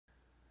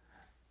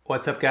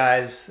What's up,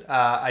 guys?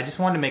 I just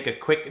wanted to make a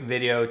quick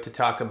video to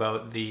talk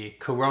about the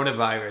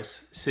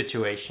coronavirus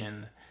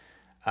situation.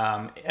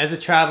 As a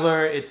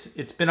traveler,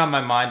 it's been on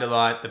my mind a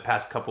lot the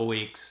past couple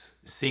weeks,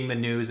 seeing the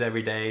news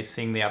every day,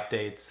 seeing the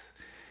updates.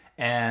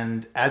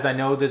 And as I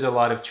know there's a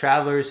lot of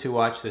travelers who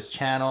watch this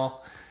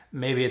channel,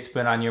 maybe it's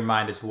been on your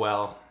mind as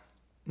well.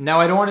 Now,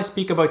 I don't want to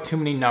speak about too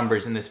many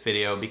numbers in this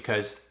video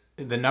because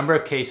the number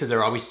of cases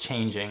are always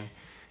changing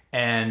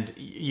and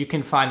you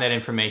can find that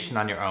information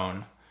on your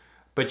own.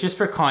 But just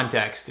for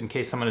context, in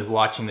case someone is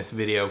watching this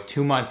video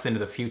 2 months into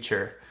the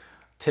future,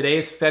 today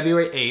is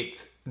February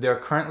 8th. There are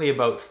currently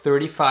about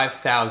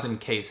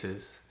 35,000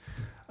 cases.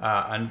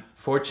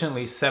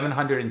 Unfortunately,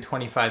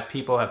 725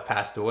 people have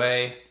passed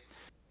away.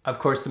 Of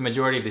course, the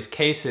majority of these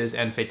cases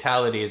and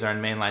fatalities are in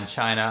mainland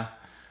China,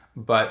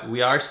 but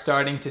we are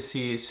starting to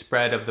see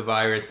spread of the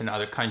virus in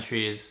other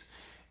countries.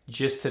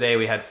 Just today,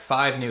 we had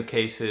 5 new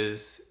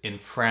cases in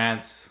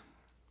France.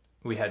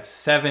 We had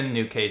 7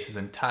 new cases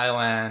in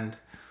Thailand,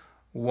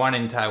 1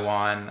 in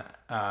Taiwan,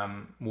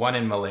 1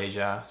 in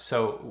Malaysia.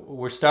 So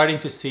we're starting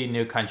to see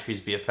new countries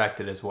be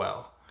affected as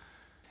well.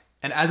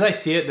 And as I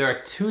see it, there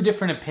are 2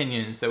 different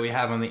opinions that we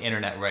have on the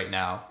internet right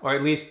now, or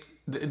at least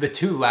the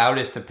 2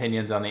 loudest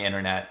opinions on the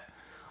internet.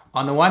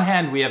 On the one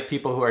hand, we have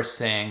people who are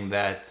saying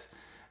that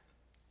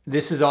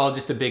this is all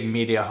just a big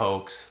media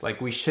hoax.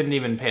 Like, we shouldn't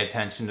even pay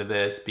attention to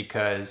this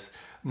because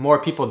more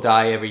people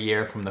die every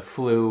year from the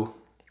flu,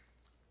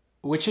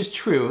 which is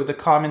true. The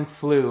common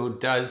flu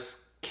does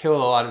kill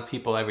a lot of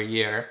people every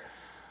year.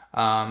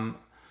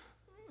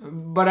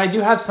 But I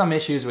do have some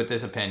issues with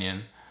this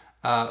opinion.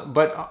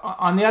 But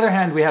on the other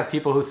hand, we have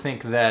people who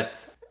think that,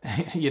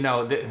 you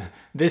know,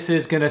 this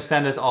is going to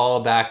send us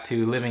all back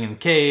to living in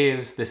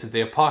caves. This is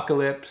the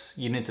apocalypse.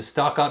 You need to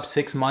stock up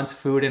 6 months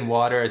food and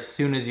water as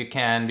soon as you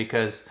can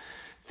because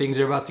things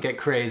are about to get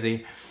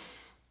crazy.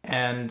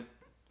 And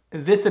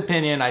this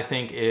opinion, I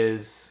think,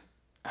 is...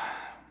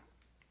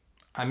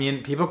 I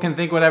mean, people can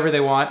think whatever they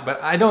want,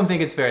 but I don't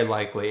think it's very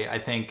likely. I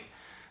think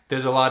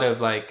there's a lot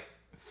of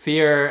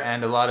fear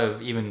and a lot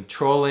of even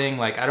trolling.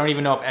 I don't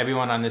even know if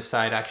everyone on this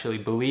side actually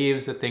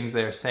believes the things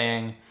they're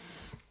saying.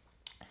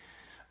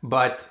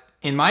 But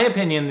in my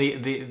opinion,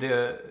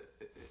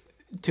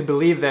 to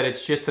believe that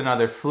it's just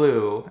another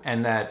flu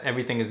and that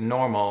everything is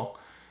normal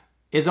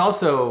is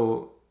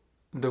also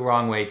the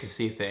wrong way to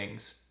see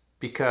things.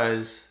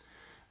 Because,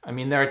 I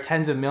mean, there are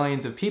tens of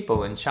millions of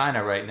people in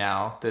China right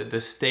now.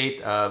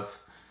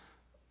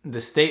 The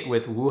state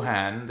with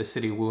Wuhan, the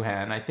city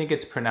Wuhan, I think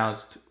it's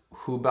pronounced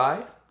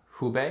Hubei,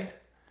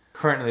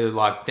 currently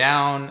locked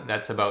down.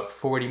 That's about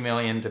 40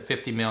 million to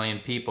 50 million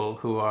people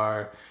who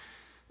are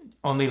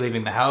only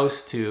leaving the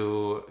house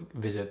to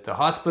visit the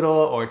hospital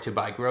or to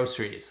buy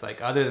groceries.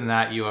 Other than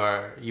that, you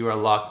are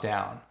locked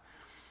down.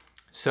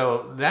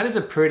 So that is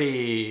a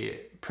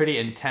pretty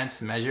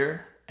intense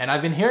measure. And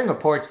I've been hearing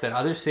reports that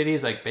other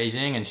cities like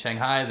Beijing and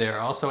Shanghai, they're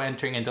also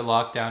entering into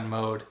lockdown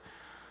mode.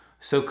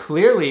 So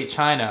clearly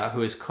China,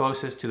 who is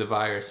closest to the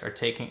virus,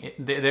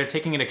 they're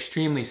taking it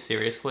extremely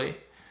seriously,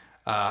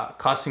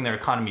 costing their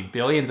economy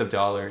billions of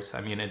dollars. I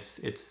mean,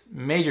 it's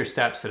major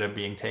steps that are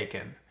being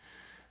taken.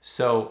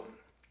 So,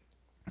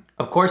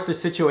 of course, the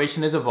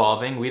situation is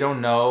evolving. We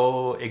don't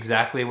know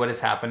exactly what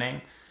is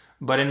happening.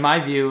 But in my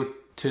view,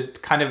 to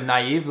kind of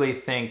naively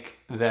think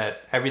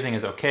that everything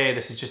is okay,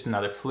 this is just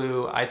another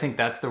flu, I think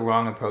that's the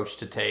wrong approach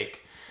to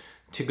take.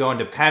 To go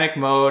into panic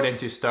mode and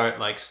to start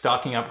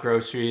stocking up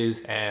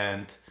groceries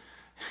and,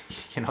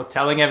 you know,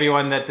 telling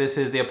everyone that this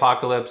is the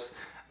apocalypse,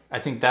 I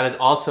think that is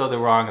also the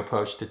wrong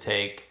approach to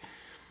take.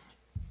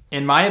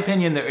 In my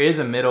opinion, there is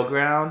a middle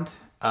ground,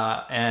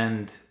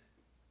 and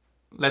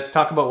let's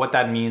talk about what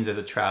that means as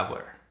a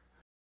traveler.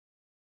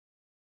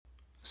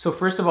 So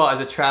first of all, as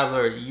a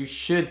traveler, you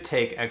should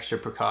take extra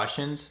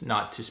precautions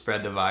not to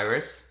spread the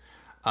virus,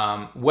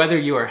 whether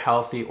you are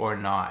healthy or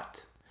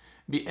not.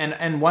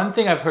 And one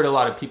thing I've heard a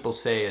lot of people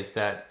say is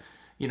that,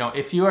 you know,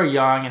 if you are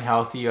young and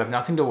healthy, you have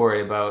nothing to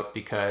worry about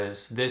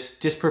because this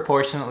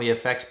disproportionately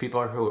affects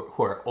people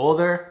who are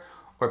older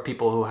or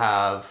people who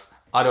have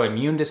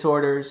autoimmune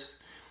disorders.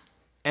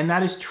 And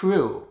that is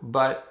true.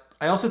 But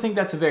I also think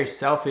that's a very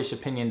selfish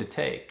opinion to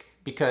take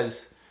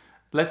because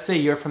let's say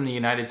you're from the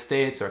United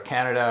States or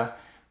Canada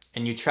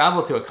and you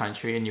travel to a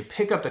country and you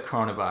pick up the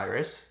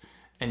coronavirus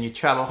and you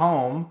travel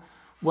home.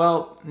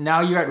 Well,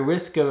 now you're at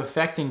risk of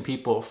affecting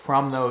people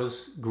from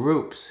those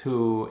groups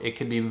who it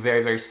can be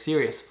very, very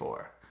serious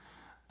for.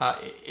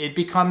 It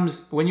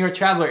becomes, when you're a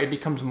traveler, it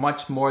becomes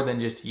much more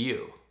than just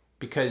you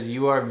because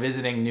you are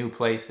visiting new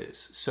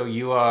places. So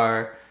you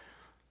are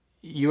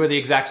the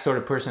exact sort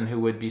of person who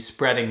would be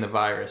spreading the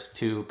virus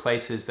to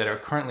places that are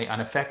currently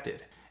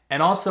unaffected.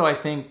 And also, I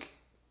think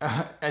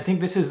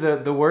this is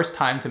the worst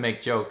time to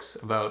make jokes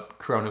about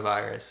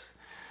coronavirus.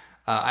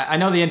 I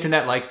know the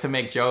internet likes to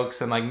make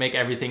jokes and make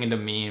everything into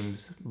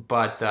memes,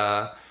 but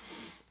I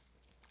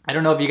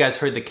don't know if you guys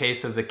heard the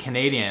case of the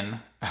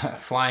Canadian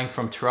flying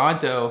from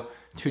Toronto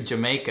to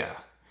Jamaica.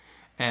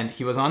 And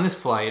he was on this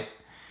flight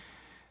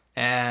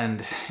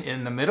And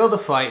in the middle of the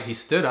flight, he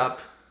stood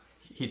up,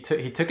 he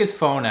took his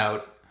phone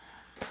out,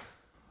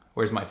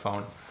 Where's my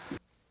phone?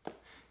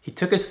 He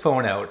took his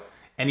phone out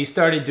and he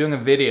started doing a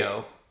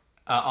video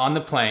on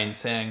the plane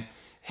saying,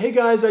 "Hey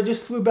guys, I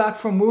just flew back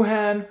from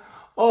Wuhan.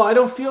 Oh, I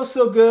don't feel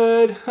so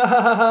good."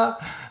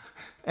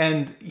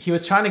 And he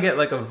was trying to get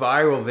like a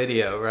viral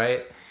video,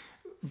 right?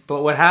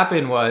 But what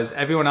happened was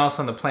everyone else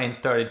on the plane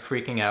started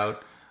freaking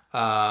out,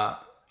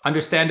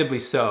 understandably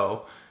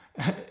so.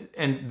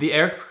 And the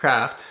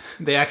aircraft,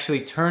 they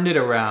actually turned it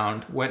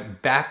around,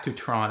 went back to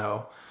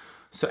Toronto.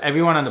 So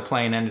everyone on the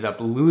plane ended up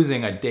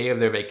losing a day of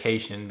their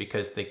vacation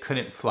because they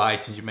couldn't fly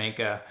to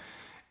Jamaica.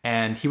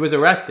 And he was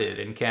arrested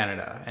in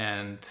Canada.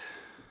 And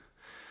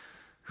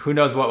who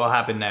knows what will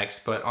happen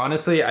next. But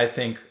honestly, I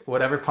think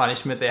whatever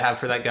punishment they have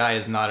for that guy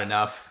is not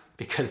enough,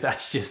 because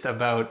that's just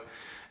about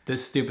the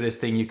stupidest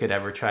thing you could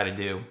ever try to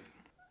do.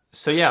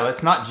 So yeah,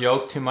 let's not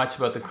joke too much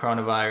about the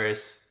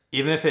coronavirus.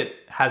 Even if it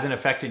hasn't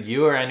affected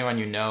you or anyone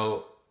you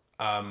know,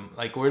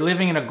 like we're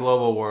living in a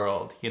global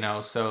world, you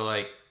know, so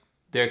like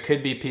there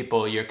could be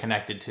people you're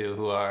connected to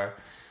who are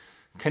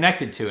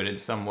connected to it in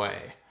some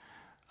way.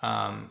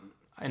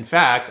 In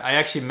fact, I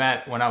actually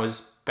met, when I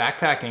was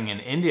backpacking in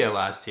India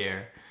last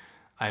year,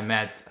 I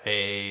met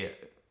a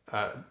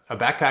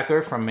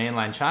backpacker from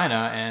mainland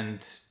China,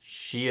 and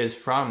she is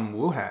from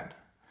Wuhan.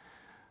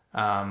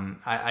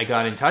 I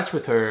got in touch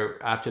with her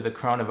after the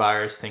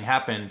coronavirus thing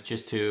happened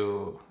just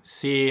to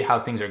see how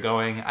things are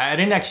going. I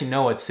didn't actually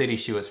know what city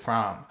she was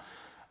from.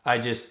 I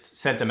just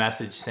sent a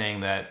message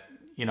saying that,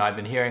 you know, I've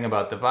been hearing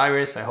about the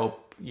virus. I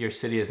hope your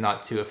city is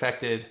not too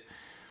affected.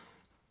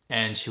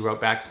 And she wrote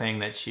back saying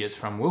that she is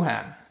from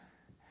Wuhan.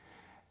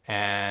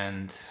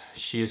 And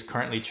she is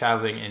currently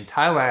traveling in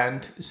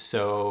Thailand,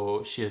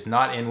 so she is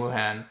not in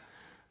Wuhan,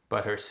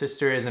 but her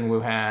sister is in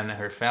Wuhan,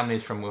 her family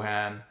is from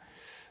Wuhan.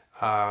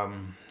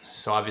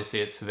 So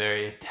obviously it's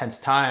very tense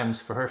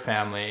times for her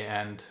family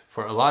and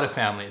for a lot of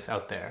families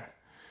out there.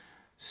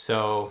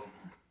 So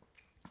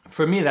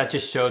for me, that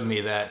just showed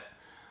me that,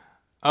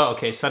 oh,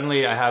 okay,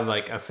 suddenly I have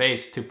like a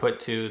face to put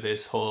to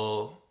this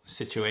whole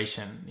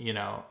situation, you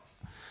know.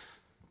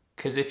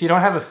 Because if you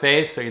don't have a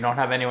face or you don't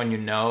have anyone you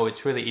know,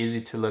 it's really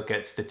easy to look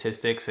at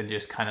statistics and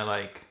just kind of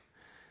like,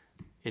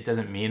 it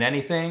doesn't mean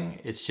anything.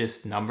 It's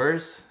just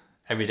numbers.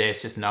 Every day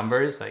it's just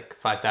numbers, like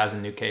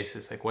 5,000 new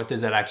cases. Like, what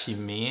does that actually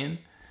mean?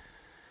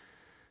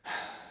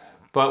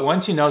 But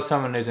once you know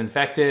someone who's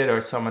infected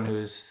or someone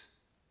who's,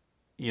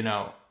 you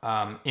know,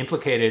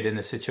 implicated in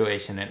the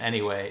situation in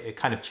any way, it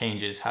kind of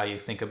changes how you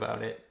think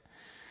about it.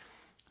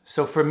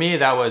 So for me,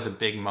 that was a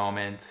big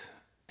moment.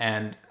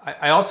 And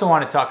I also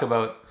want to talk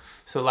about,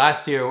 so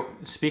last year,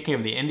 speaking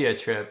of the India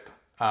trip,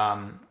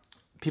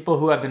 people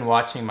who have been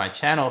watching my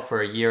channel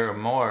for a year or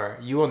more,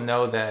 you will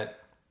know that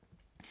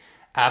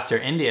after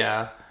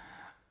India,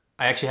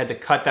 I actually had to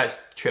cut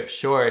that trip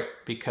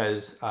short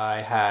because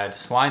I had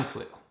swine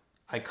flu.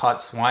 I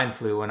caught swine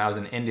flu when I was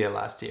in India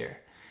last year.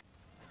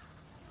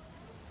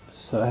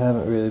 So I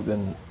haven't really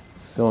been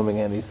filming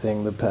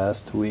anything the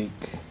past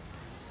week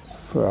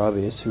for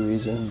obvious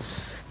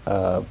reasons.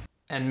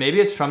 And maybe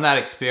it's from that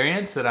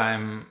experience that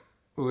I'm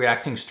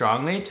reacting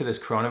strongly to this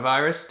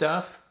coronavirus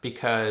stuff,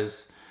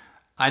 because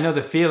I know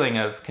the feeling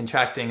of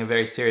contracting a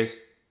very serious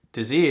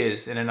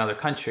disease in another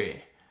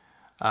country.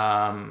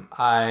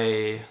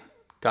 I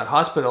got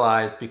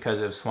hospitalized because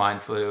of swine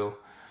flu.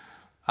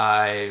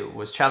 I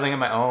was traveling on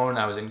my own.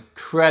 I was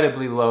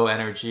incredibly low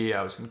energy.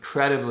 I was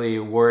incredibly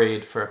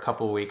worried for a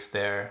couple weeks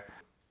there.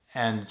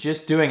 And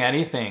just doing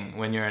anything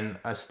when you're in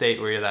a state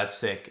where you're that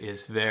sick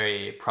is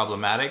very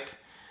problematic.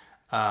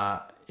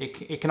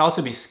 It can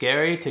also be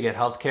scary to get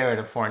healthcare in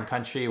a foreign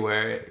country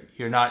where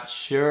you're not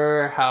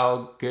sure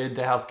how good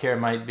the healthcare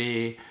might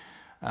be.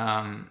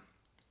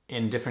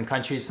 In different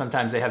countries,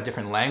 sometimes they have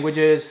different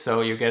languages,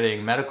 so you're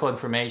getting medical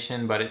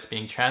information, but it's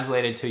being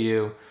translated to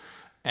you.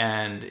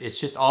 And it's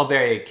just all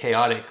very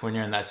chaotic when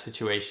you're in that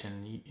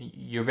situation.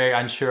 You're very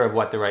unsure of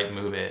what the right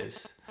move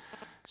is.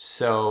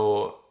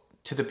 So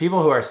to the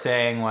people who are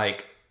saying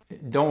like,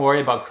 don't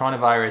worry about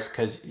coronavirus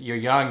because you're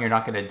young, you're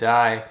not going to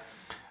die,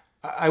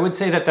 I would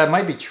say that that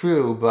might be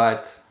true,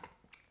 but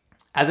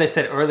as I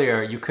said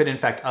earlier, you could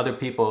infect other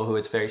people who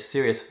it's very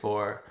serious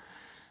for.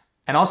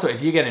 And also,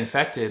 if you get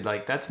infected,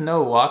 like that's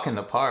no walk in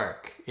the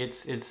park.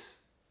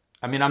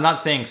 I mean, I'm not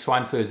saying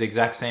swine flu is the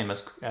exact same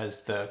as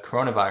the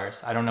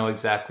coronavirus. I don't know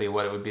exactly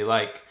what it would be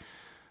like.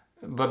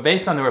 But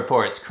based on the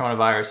reports,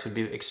 coronavirus would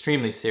be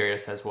extremely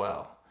serious as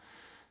well.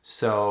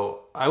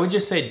 So I would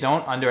just say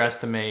don't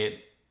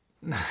underestimate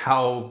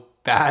how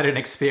bad an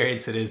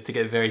experience it is to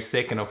get very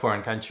sick in a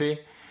foreign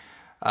country.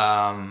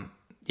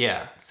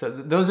 Yeah, so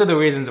those are the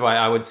reasons why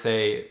I would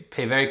say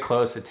pay very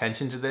close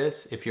attention to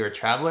this if you're a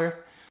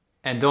traveler,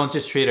 and don't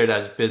just treat it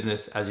as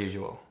business as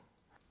usual.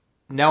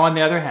 Now, on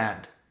the other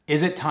hand,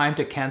 is it time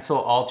to cancel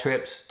all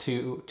trips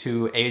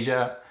to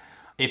Asia?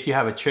 If you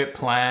have a trip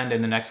planned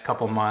in the next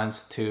couple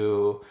months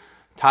to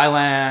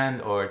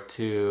Thailand or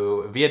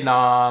to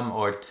Vietnam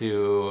or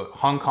to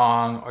Hong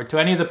Kong or to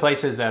any of the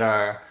places that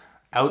are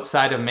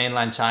outside of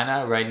mainland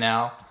China right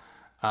now,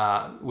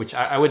 which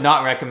I would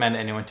not recommend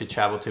anyone to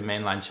travel to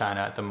mainland China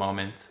at the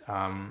moment.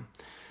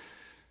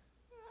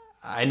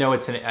 I know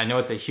it's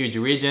a huge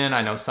region.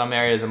 I know some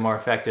areas are more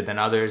affected than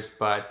others,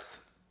 but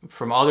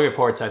from all the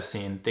reports I've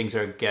seen, things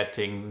are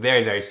getting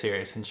very, very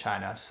serious in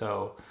China.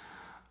 So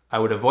I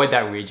would avoid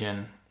that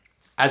region.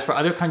 As for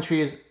other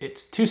countries,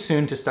 it's too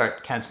soon to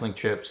start canceling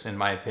trips, in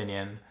my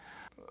opinion.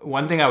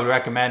 One thing I would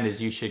recommend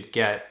is you should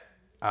get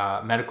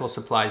medical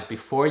supplies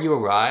before you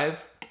arrive,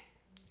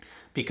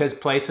 because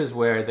places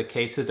where the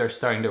cases are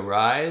starting to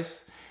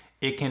rise,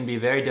 it can be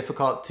very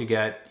difficult to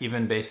get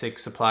even basic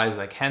supplies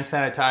like hand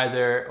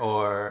sanitizer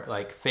or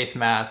like face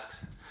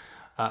masks.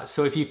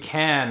 So if you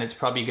can, it's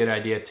probably a good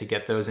idea to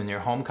get those in your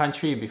home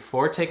country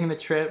before taking the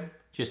trip,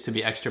 just to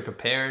be extra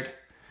prepared.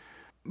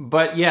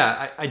 But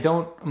yeah,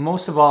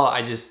 most of all,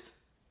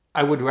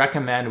 I would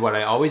recommend what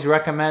I always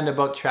recommend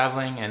about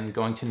traveling and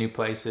going to new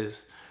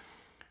places: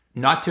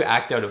 not to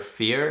act out of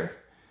fear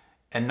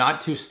and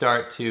not to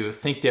start to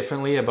think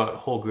differently about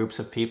whole groups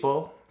of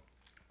people.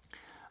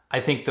 I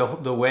think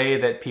the way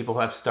that people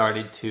have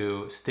started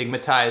to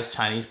stigmatize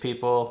Chinese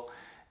people,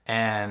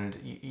 and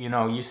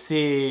you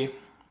see,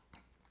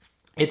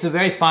 it's a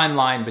very fine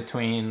line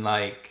between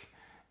like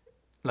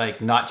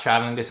not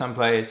traveling to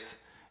someplace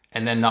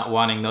and then not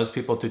wanting those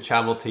people to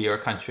travel to your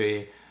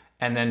country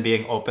and then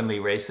being openly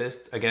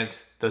racist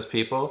against those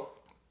people.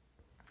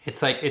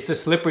 It's a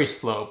slippery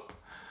slope.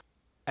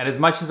 And as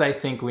much as I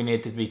think we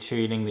need to be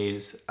treating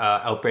these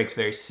outbreaks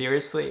very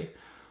seriously,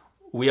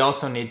 we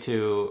also need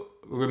to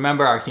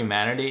remember our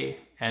humanity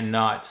and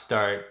not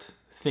start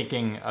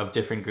thinking of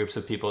different groups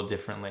of people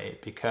differently.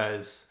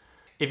 Because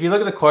if you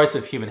look at the course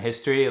of human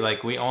history,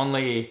 like we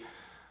only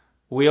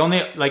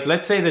like,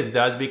 let's say this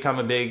does become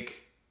a big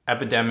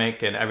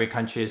epidemic and every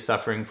country is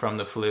suffering from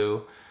the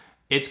flu,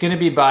 it's going to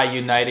be by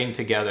uniting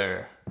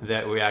together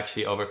that we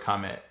actually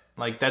overcome it.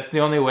 Like, that's the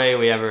only way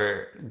we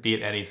ever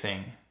beat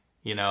anything,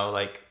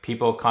 like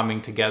people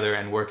coming together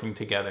and working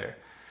together.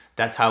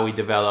 That's how we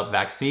develop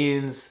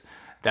vaccines.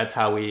 That's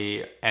how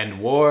we end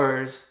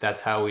wars.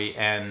 That's how we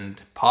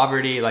end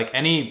poverty. Like,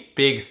 any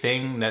big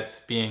thing that's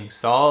being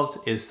solved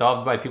is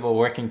solved by people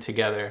working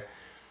together,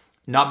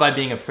 not by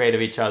being afraid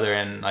of each other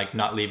and like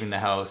not leaving the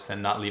house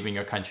and not leaving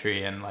your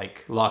country and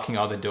like locking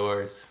all the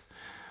doors.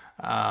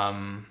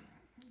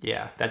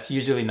 Yeah, that's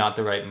usually not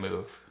the right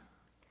move.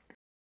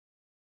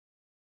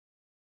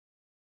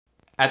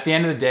 At the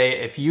end of the day,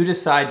 if you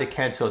decide to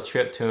cancel a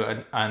trip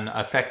to an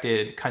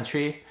affected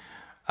country,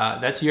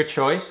 that's your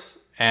choice.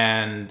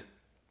 And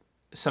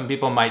some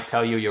people might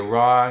tell you you're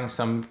wrong.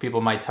 Some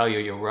people might tell you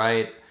you're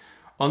right.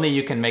 Only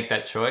you can make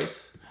that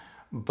choice.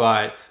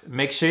 But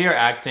make sure you're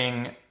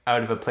acting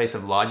out of a place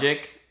of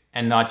logic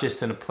and not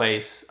just a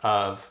place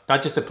of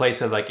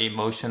like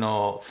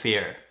emotional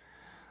fear.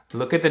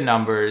 Look at the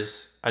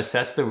numbers,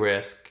 assess the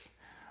risk.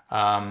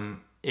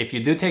 If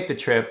you do take the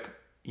trip,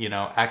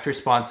 act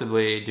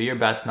responsibly, do your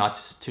best not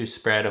to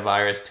spread a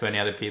virus to any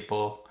other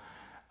people.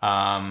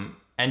 And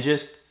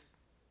just,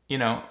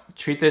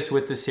 treat this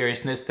with the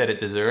seriousness that it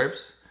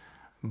deserves,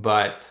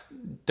 but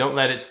don't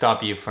let it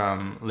stop you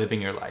from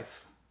living your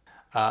life.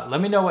 Let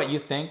me know what you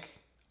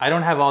think. I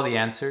don't have all the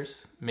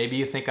answers. Maybe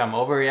you think I'm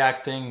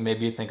overreacting.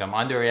 Maybe you think I'm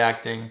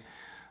underreacting.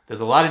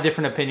 There's a lot of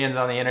different opinions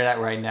on the internet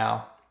right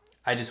now.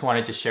 I just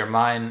wanted to share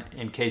mine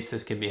in case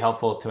this can be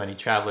helpful to any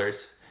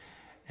travelers.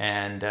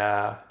 And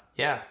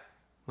yeah,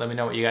 let me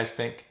know what you guys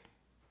think.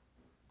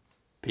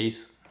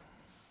 Peace.